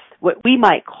 what we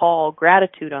might call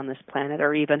gratitude on this planet,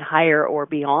 or even higher or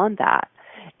beyond that.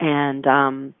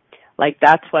 And like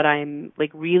that's what I'm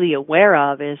like really aware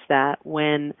of, is that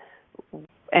when,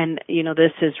 and you know,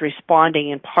 this is responding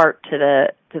in part to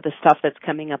the stuff that's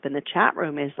coming up in the chat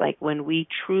room, is like when we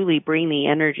truly bring the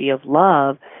energy of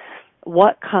love,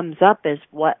 what comes up is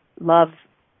what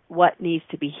needs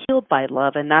to be healed by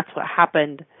love. And that's what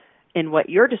happened in what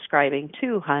you're describing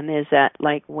too, hun, is that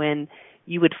like when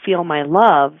you would feel my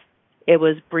love, it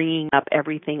was bringing up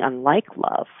everything unlike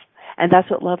love. And that's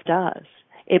what love does.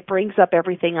 It brings up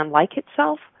everything unlike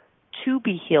itself to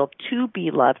be healed, to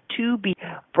be loved, to be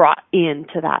brought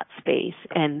into that space.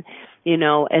 And, you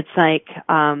know, it's like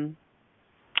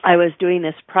I was doing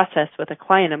this process with a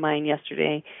client of mine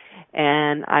yesterday,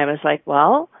 and I was like,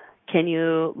 well, can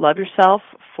you love yourself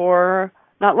for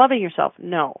not loving yourself?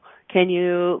 No. Can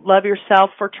you love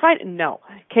yourself for trying? No.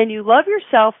 Can you love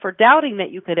yourself for doubting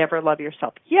that you could ever love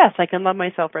yourself? Yes, I can love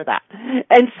myself for that.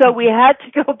 And so we had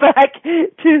to go back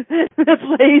to the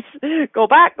place, go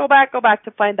back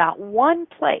to find that one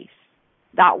place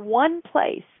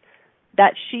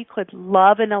that she could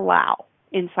love and allow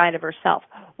inside of herself,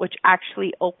 which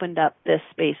actually opened up this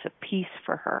space of peace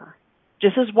for her.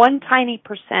 Just as one tiny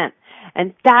 %.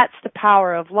 And that's the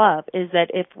power of love, is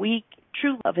that if we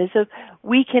true love is if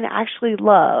we can actually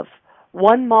love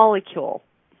one molecule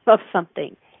of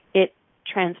something. It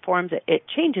transforms it. It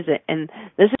changes it. And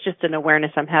this is just an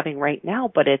awareness I'm having right now,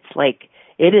 but it's like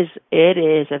it is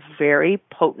a very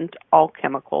potent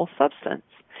alchemical substance.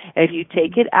 If you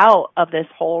take it out of this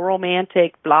whole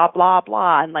romantic blah, blah,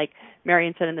 blah, and like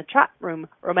Marion said in the chat room,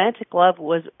 romantic love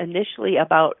was initially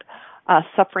about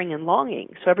suffering and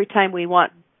longing. So every time we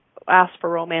ask for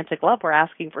romantic love, we're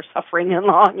asking for suffering and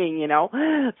longing, you know.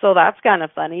 So that's kind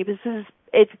of funny because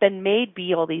it's been made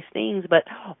be all these things, but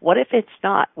what if it's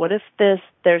not? What if there's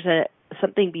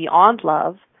something beyond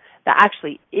love that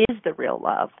actually is the real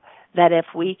love, that if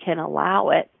we can allow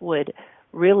it would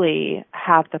really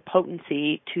have the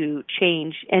potency to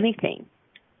change anything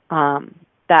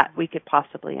that we could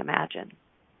possibly imagine.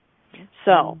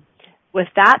 So with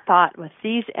that thought, with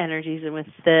these energies, and with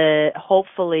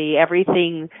hopefully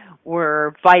everything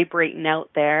we're vibrating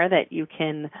out there that you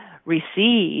can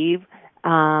receive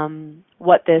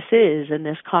what this is in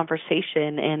this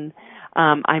conversation. And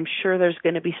I'm sure there's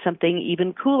going to be something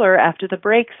even cooler after the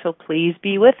break, so please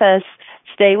be with us.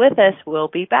 Stay with us. We'll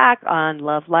be back on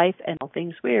Love, Life, and All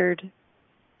Things Weird.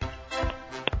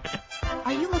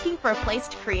 Are you looking for a place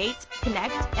to create,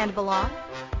 connect, and belong?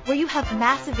 Where you have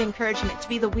massive encouragement to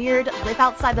be the weird, live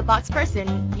outside the box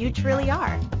person you truly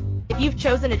are. If you've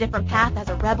chosen a different path as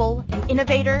a rebel, an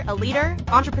innovator, a leader,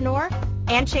 entrepreneur,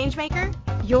 and changemaker,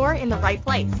 you're in the right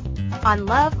place. On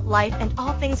Love, Life, and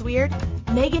All Things Weird,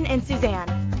 Megan and Suzanne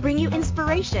bring you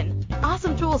inspiration,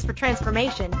 awesome tools for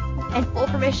transformation, and full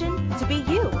permission to be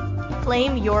you.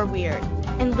 Claim your weird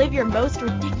and live your most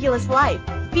ridiculous life.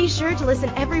 Be sure to listen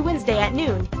every Wednesday at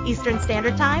noon Eastern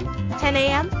Standard Time, 10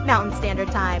 a.m. Mountain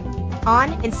Standard Time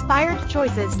on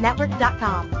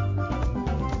InspiredChoicesNetwork.com.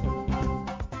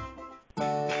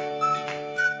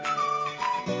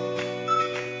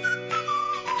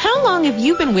 How long have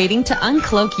you been waiting to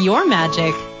uncloak your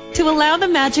magic? To allow the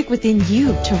magic within you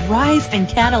to rise and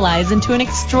catalyze into an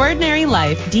extraordinary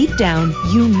life deep down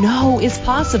you know is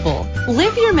possible.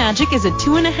 Live Your Magic is a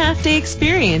 2.5-day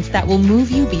experience that will move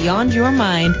you beyond your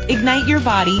mind, ignite your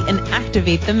body, and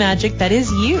activate the magic that is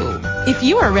you. If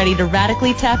you are ready to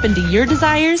radically tap into your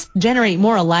desires, generate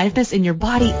more aliveness in your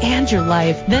body and your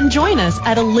life, then join us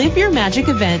at a Live Your Magic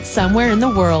event somewhere in the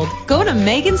world. Go to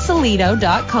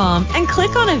megansillito.com and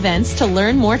click on events to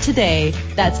learn more today.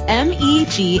 That's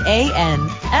MEGANSILLITO.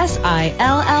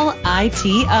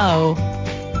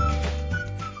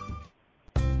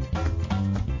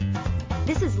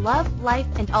 This is Love, Life,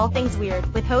 and All Things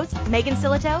Weird with hosts Megan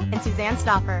Sillito and Suzanne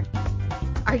Stoffer.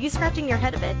 Are you scratching your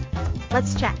head a bit?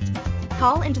 Let's chat.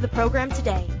 Call into the program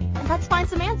today and let's find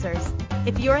some answers.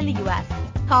 If you're in the U.S.,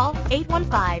 call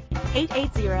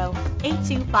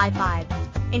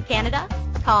 815-880-8255. In Canada,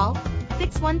 call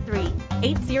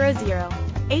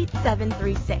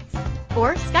 613-800-8736.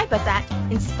 Or Skype us at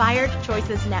Inspired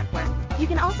Choices Network. You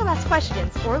can also ask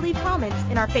questions or leave comments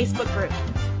in our Facebook group,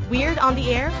 Weird on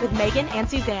the Air with Megan and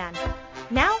Suzanne.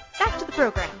 Now, back to the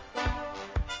program.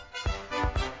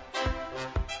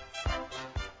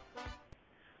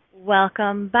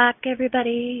 Welcome back,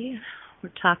 everybody.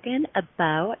 We're talking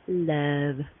about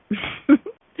love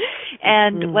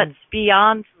and what's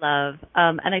beyond love.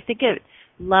 And I think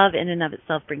love in and of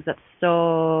itself brings up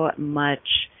so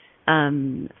much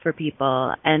for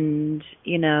people. And,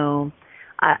 you know,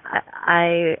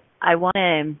 I want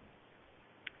to,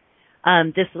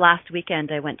 this last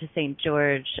weekend I went to St.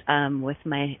 George with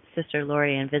my sister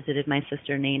Lori and visited my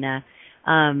sister Nana,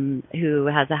 who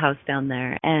has a house down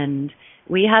there. And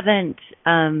we haven't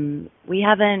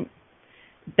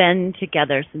been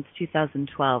together since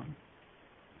 2012.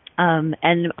 And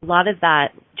a lot of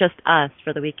that, just us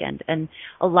for the weekend. And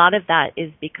a lot of that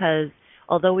is because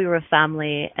although we were a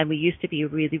family and we used to be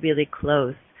really, really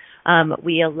close,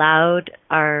 we allowed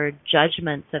our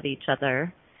judgments of each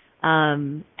other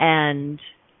and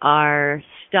our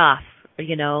stuff,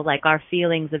 you know, like our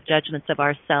feelings of judgments of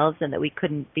ourselves and that we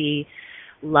couldn't be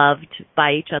loved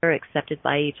by each other, accepted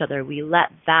by each other. We let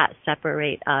that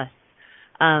separate us.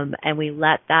 And we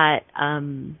let that,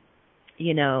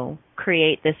 you know,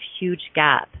 create this huge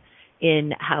gap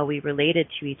in how we related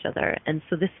to each other. And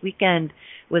so this weekend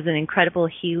was an incredible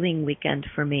healing weekend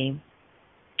for me.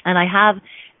 And I have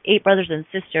 8 brothers and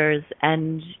sisters,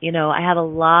 and, you know, I have a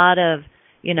lot of,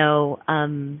 you know,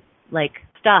 like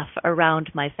stuff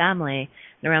around my family,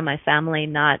 and around my family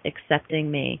not accepting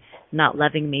me, not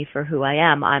loving me for who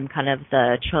I am. I'm kind of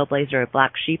the trailblazer,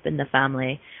 black sheep in the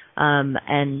family.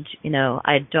 And, you know,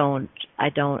 I don't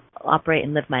operate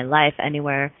and live my life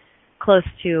anywhere close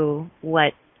to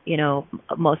what, you know,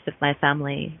 most of my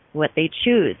family, what they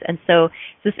choose. And so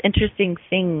it's this interesting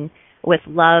thing with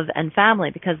love and family,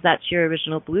 because that's your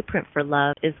original blueprint for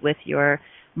love, is with your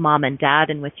mom and dad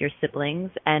and with your siblings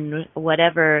and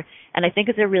whatever. And I think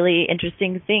it's a really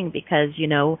interesting thing because, you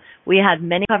know, we had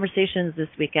many conversations this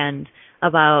weekend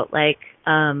about like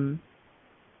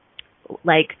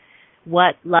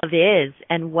what love is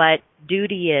and what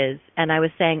duty is. And I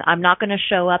was saying, I'm not going to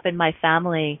show up in my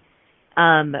family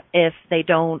if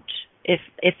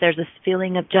there's a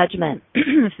feeling of judgment,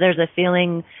 if there's a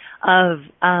feeling of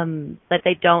that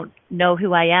they don't know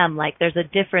who I am. Like there's a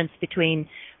difference between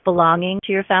belonging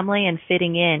to your family and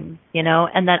fitting in, you know,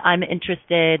 and that I'm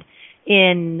interested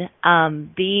in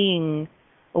being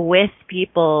with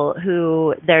people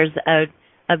who there's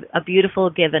a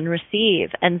beautiful give and receive.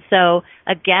 And so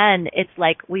again, it's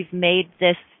like we've made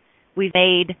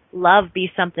love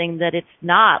be something that it's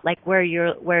not, like where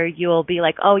you'll be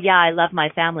like, oh yeah, I love my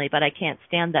family, but I can't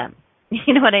stand them.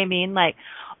 You know what I mean? Like,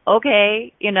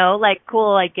 okay, you know, like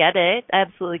cool, I get it. I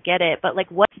absolutely get it. But like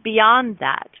what's beyond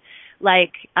that?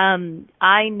 Like,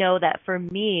 I know that for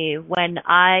me, when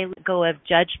I let go of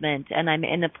judgment and I'm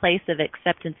in a place of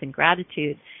acceptance and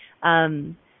gratitude,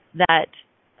 that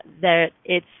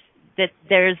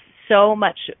there's so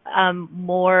much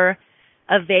more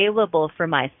available for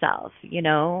myself, you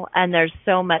know, and there's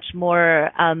so much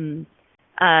more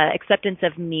acceptance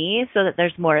of me, so that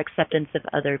there's more acceptance of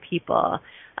other people.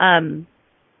 And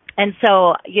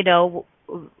so, you know,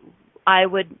 I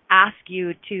would ask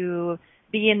you to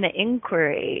be in the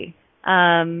inquiry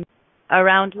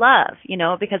around love, you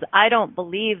know, because I don't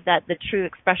believe that the true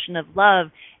expression of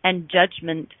love and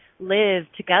judgment live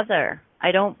together.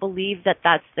 I don't believe that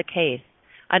that's the case.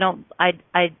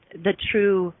 The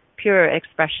true pure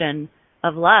expression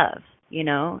of love, you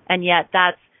know, and yet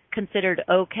that's considered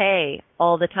okay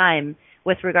all the time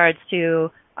with regards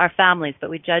to our families, but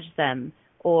we judge them,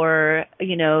 or,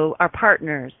 you know, our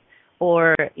partners,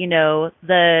 or, you know,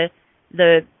 the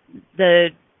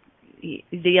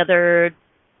other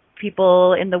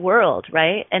people in the world,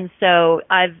 right? And so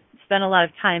I've spent a lot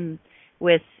of time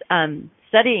with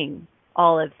studying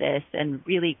all of this and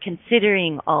really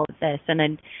considering all of this,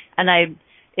 and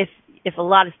if a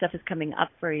lot of stuff is coming up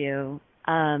for you,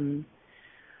 I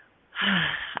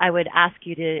would ask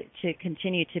you to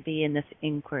continue to be in this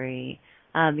inquiry,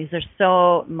 because there's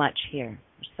so much here.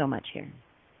 There's so much here.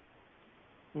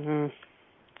 Mm-hmm.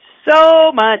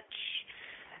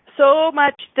 So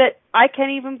much that I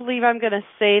can't even believe I'm going to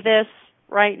say this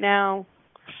right now,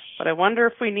 but I wonder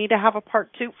if we need to have a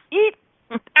part 2.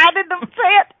 I didn't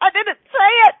say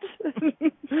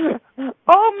it.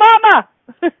 Oh, mama.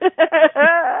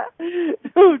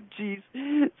 Oh, geez.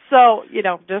 So, you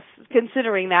know, just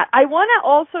considering that. I want to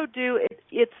also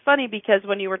it's funny because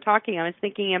when you were talking, I was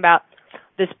thinking about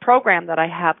this program that I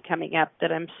have coming up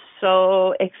that I'm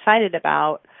so excited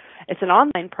about. It's an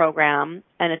online program,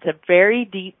 and it's a very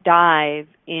deep dive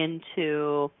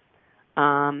into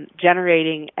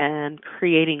generating and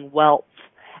creating wealth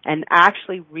and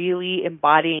actually really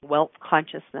embodying wealth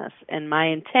consciousness. And my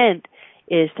intent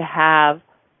is to have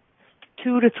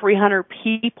 200 to 300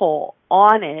 people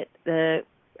on it, the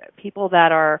people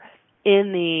that are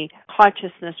in the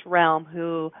consciousness realm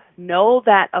who know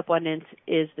that abundance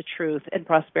is the truth and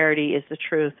prosperity is the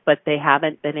truth, but they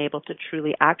haven't been able to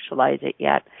truly actualize it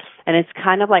yet. And it's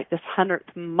kind of like this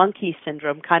 100th monkey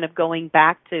syndrome, kind of going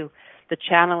back to the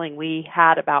channeling we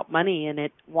had about money and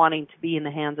it wanting to be in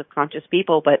the hands of conscious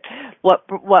people. But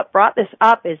what brought this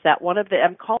up is that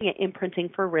I'm calling it Imprinting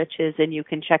for Riches, and you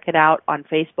can check it out on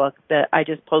Facebook. I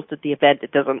just posted the event.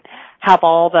 It doesn't have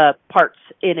all the parts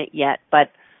in it yet,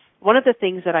 but one of the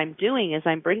things that I'm doing is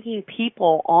I'm bringing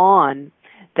people on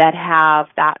that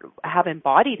have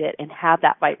embodied it and have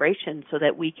that vibration so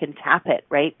that we can tap it,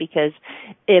 right? Because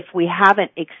if we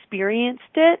haven't experienced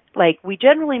it, like we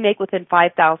generally make within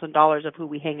 $5,000 of who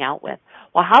we hang out with.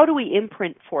 Well, how do we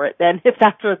imprint for it then if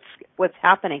that's what's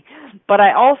happening? But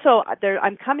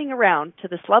I'm coming around to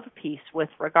this love piece with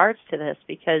regards to this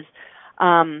because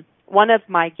one of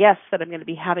my guests that I'm going to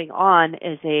be having on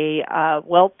is a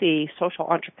wealthy social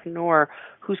entrepreneur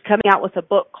who's coming out with a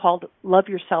book called Love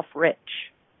Yourself Rich.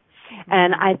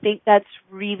 And I think that's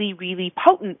really, really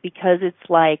potent because it's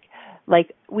like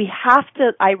we have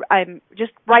to, I'm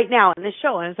just right now in this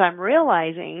show, as I'm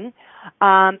realizing,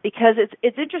 because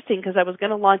it's interesting because I was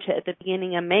going to launch it at the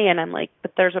beginning of May and I'm like,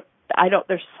 but there's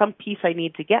some piece I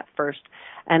need to get first.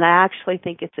 And I actually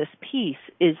think it's this piece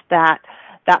is that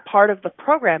part of the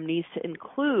program needs to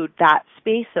include that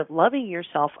space of loving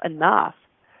yourself enough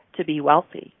to be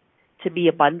wealthy, to be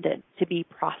abundant, to be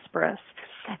prosperous.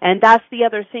 And that's the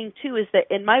other thing, too, is that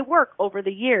in my work over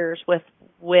the years with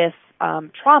with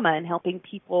trauma and helping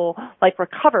people like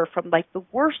recover from like the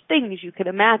worst things you could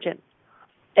imagine.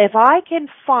 If I can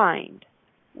find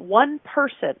one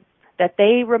person that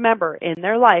they remember in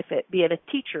their life, be it a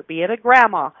teacher, be it a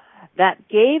grandma, that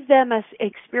gave them an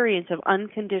experience of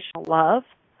unconditional love,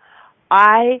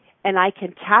 I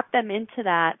can tap them into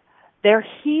that, their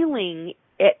healing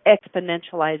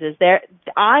exponentializes.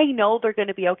 I know they're going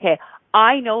to be okay.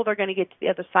 I know they're going to get to the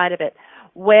other side of it.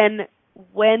 When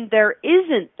there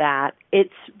isn't that,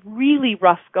 it's really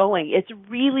rough going. It's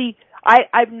really,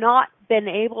 I've not been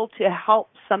able to help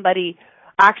somebody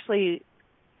actually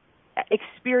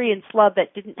experience love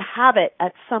that didn't have it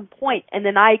at some point, and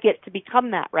then I get to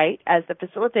become that, right, as the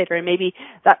facilitator. And maybe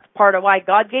that's part of why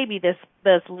God gave me this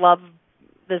love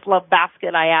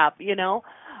basket I have, you know.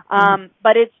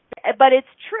 But it's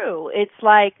true. It's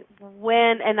like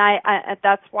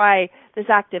that's why this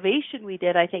activation we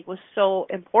did, I think, was so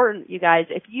important, you guys.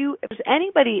 If there's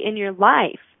anybody in your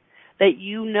life that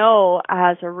you know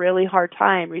has a really hard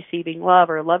time receiving love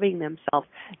or loving themselves,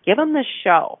 give them this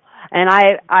show. And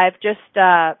I've just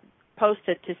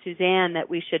posted to Suzanne that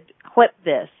we should clip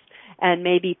this and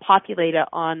maybe populate it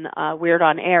on Weird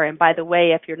on Air. And by the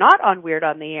way, if you're not on Weird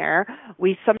on the Air,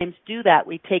 we sometimes do that.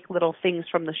 We take little things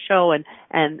from the show and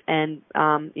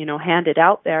hand it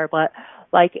out there. But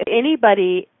like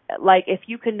anybody, like if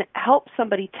you can help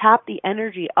somebody tap the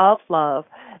energy of love,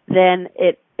 then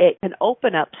it can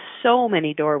open up so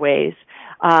many doorways.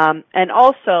 And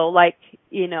also, like,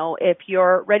 you know, if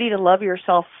you're ready to love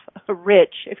yourself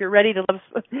rich, if you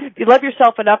love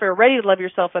yourself enough or ready to love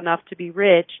yourself enough to be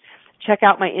rich, check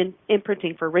out my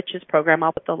Imprinting for Riches program.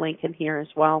 I'll put the link in here as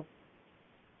well.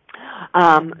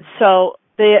 So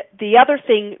the other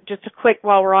thing, just a quick,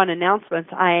 while we're on announcements,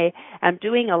 I am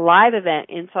doing a live event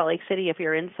in Salt Lake City, if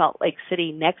you're in Salt Lake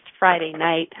City, next Friday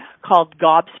night, called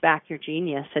Gobsmack Your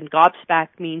Genius. And Gobsmack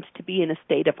means to be in a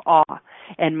state of awe.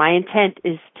 And my intent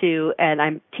is and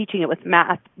I'm teaching it with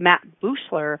Matt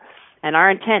Bushler, and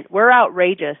our intent, we're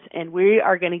outrageous, and we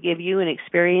are going to give you an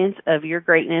experience of your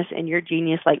greatness and your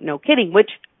genius like no kidding,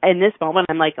 which in this moment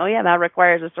I'm like, oh yeah, that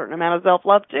requires a certain amount of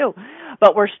self-love too.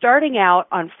 But we're starting out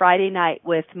on Friday night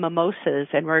with mimosas,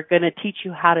 and we're going to teach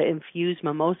you how to infuse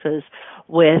mimosas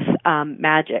with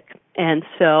magic. And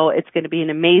so it's going to be an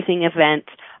amazing event.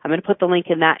 I'm going to put the link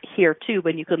in that here too,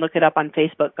 but you can look it up on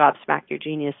Facebook, Gobsmack Your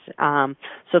Genius.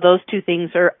 So those two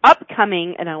things are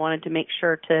upcoming, and I wanted to make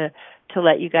sure to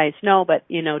let you guys know. But,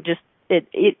 you know, just it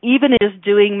even is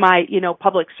doing my, you know,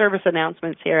 public service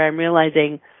announcements here, I'm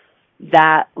realizing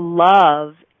that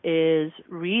love is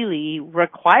really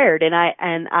required. And I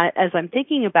as I'm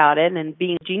thinking about it and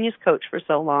being a genius coach for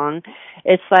so long,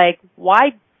 it's like,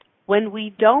 why, when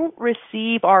we don't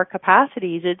receive our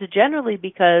capacities, it's generally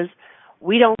because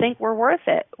we don't think we're worth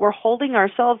it. We're holding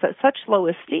ourselves at such low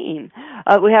esteem.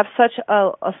 We have such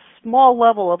a small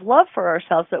level of love for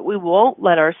ourselves that we won't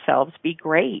let ourselves be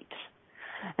great.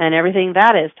 And everything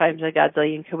that is times a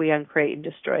godzillion can we uncreate and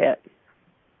destroy it.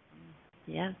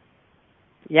 Yeah.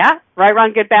 Yeah? Right,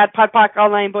 wrong, good, bad, pod, poc, all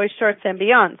nine, boys, shorts, and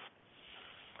beyonds.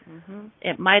 Mm-hmm.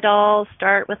 It might all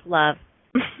start with love.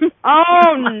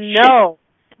 Oh, no.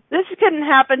 This couldn't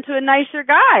happen to a nicer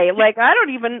guy. Like,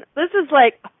 this is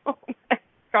like, oh my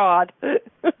God.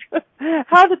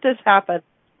 How did this happen?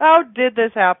 How did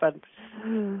this happen?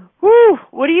 Whew,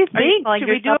 what do you think? Are you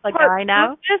calling yourself a guy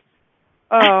now?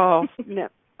 Oh, no.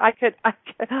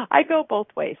 I go both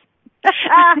ways.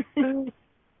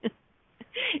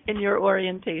 In your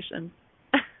orientation.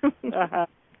 Uh-huh.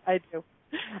 I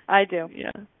do.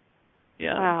 Yeah.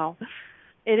 Yeah. Wow.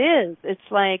 It is. It's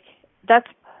like, that's,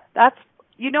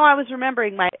 you know, I was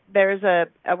remembering there's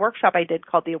a workshop I did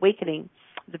called The Awakening.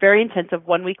 It was very intensive,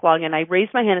 1 week long, and I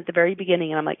raised my hand at the very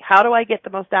beginning, and I'm like, how do I get the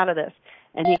most out of this?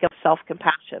 And he goes,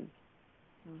 self-compassion.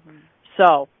 Mm-hmm.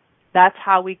 So that's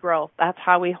how we grow. That's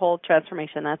how we hold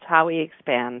transformation. That's how we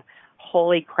expand.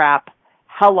 Holy crap.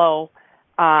 Hello.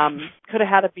 Could have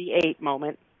had a V8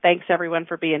 moment. Thanks, everyone,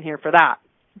 for being here for that.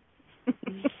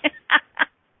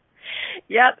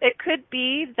 Yep, it could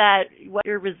be that what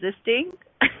you're resisting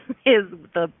is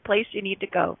the place you need to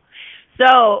go.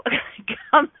 So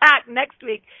come back next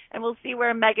week, and we'll see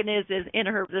where Megan is in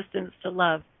her resistance to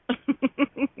love.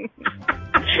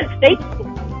 Stay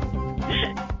tuned.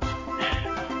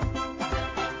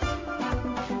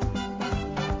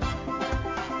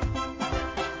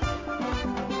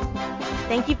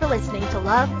 Thank you for listening to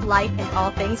Love, Life, and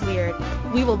All Things Weird.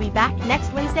 We will be back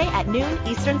next Wednesday at noon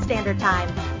Eastern Standard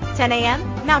Time, 10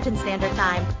 a.m. Mountain Standard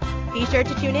Time. Be sure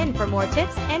to tune in for more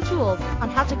tips and tools on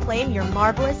how to claim your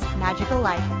marvelous, magical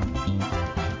life.